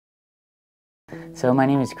So my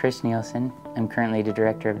name is Chris Nielsen. I'm currently the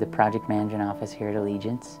director of the project management office here at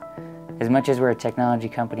Allegiance. As much as we're a technology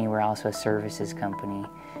company, we're also a services company.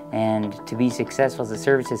 And to be successful as a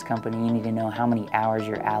services company, you need to know how many hours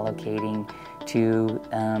you're allocating to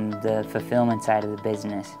the fulfillment side of the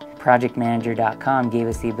business. ProjectManager.com gave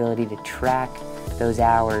us the ability to track those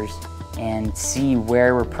hours and see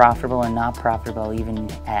where we're profitable and not profitable,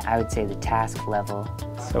 even at, I would say, the task level.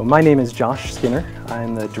 So my name is Josh Skinner.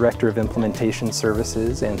 I'm the Director of Implementation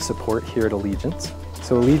Services and Support here at Allegiance.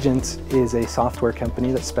 So Allegiance is a software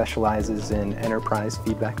company that specializes in enterprise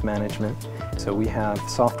feedback management. So we have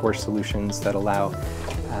software solutions that allow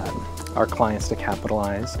our clients to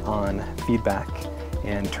capitalize on feedback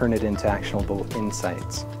and turn it into actionable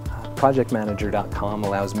insights. ProjectManager.com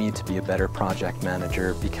allows me to be a better project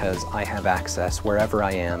manager because I have access wherever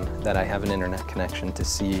I am, that I have an internet connection to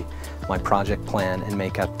see my project plan and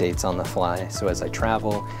make updates on the fly. So as I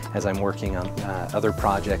travel, as I'm working on other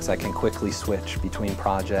projects, I can quickly switch between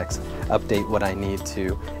projects, update what I need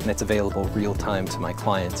to, and it's available real time to my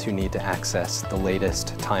clients who need to access the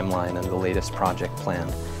latest timeline and the latest project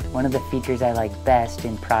plan. One of the features I like best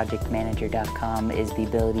in ProjectManager.com is the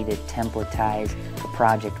ability to templatize a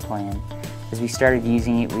project plan. As we started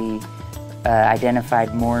using it, we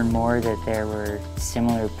identified more and more that there were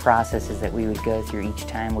similar processes that we would go through each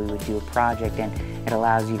time we would do a project, and it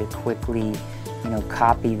allows you to quickly,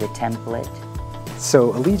 copy the template.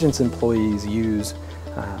 So Allegiance employees use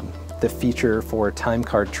the feature for time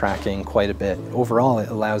card tracking quite a bit. Overall, it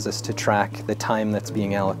allows us to track the time that's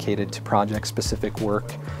being allocated to project-specific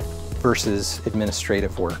work versus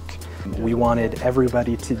administrative work. We wanted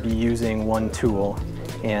everybody to be using one tool,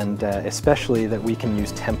 and especially that we can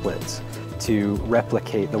use templates to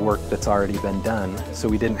replicate the work that's already been done, so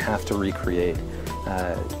we didn't have to recreate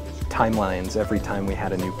timelines every time we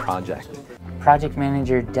had a new project.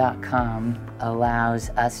 ProjectManager.com allows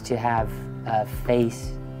us to have a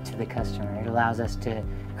face to the customer. It allows us to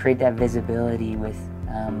create that visibility with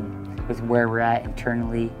where we're at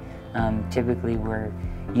internally. Typically we're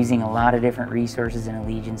using a lot of different resources in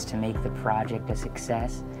Allegiance to make the project a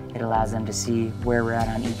success. It allows them to see where we're at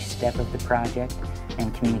on each step of the project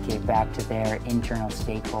and communicate back to their internal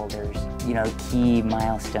stakeholders, key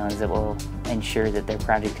milestones that will ensure that their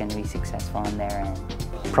project can be successful on their end.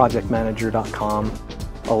 ProjectManager.com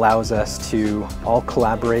allows us to all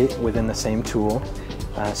collaborate within the same tool,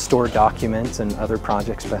 store documents and other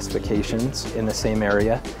project specifications in the same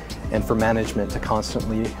area, and for management to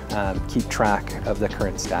constantly keep track of the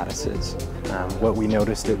current statuses. What we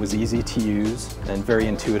noticed, it was easy to use and very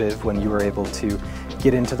intuitive when you were able to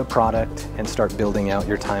get into the product and start building out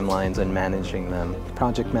your timelines and managing them.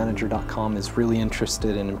 ProjectManager.com is really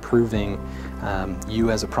interested in improving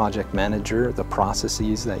you as a project manager, the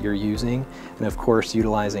processes that you're using, and of course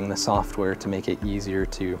utilizing the software to make it easier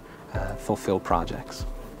to fulfill projects.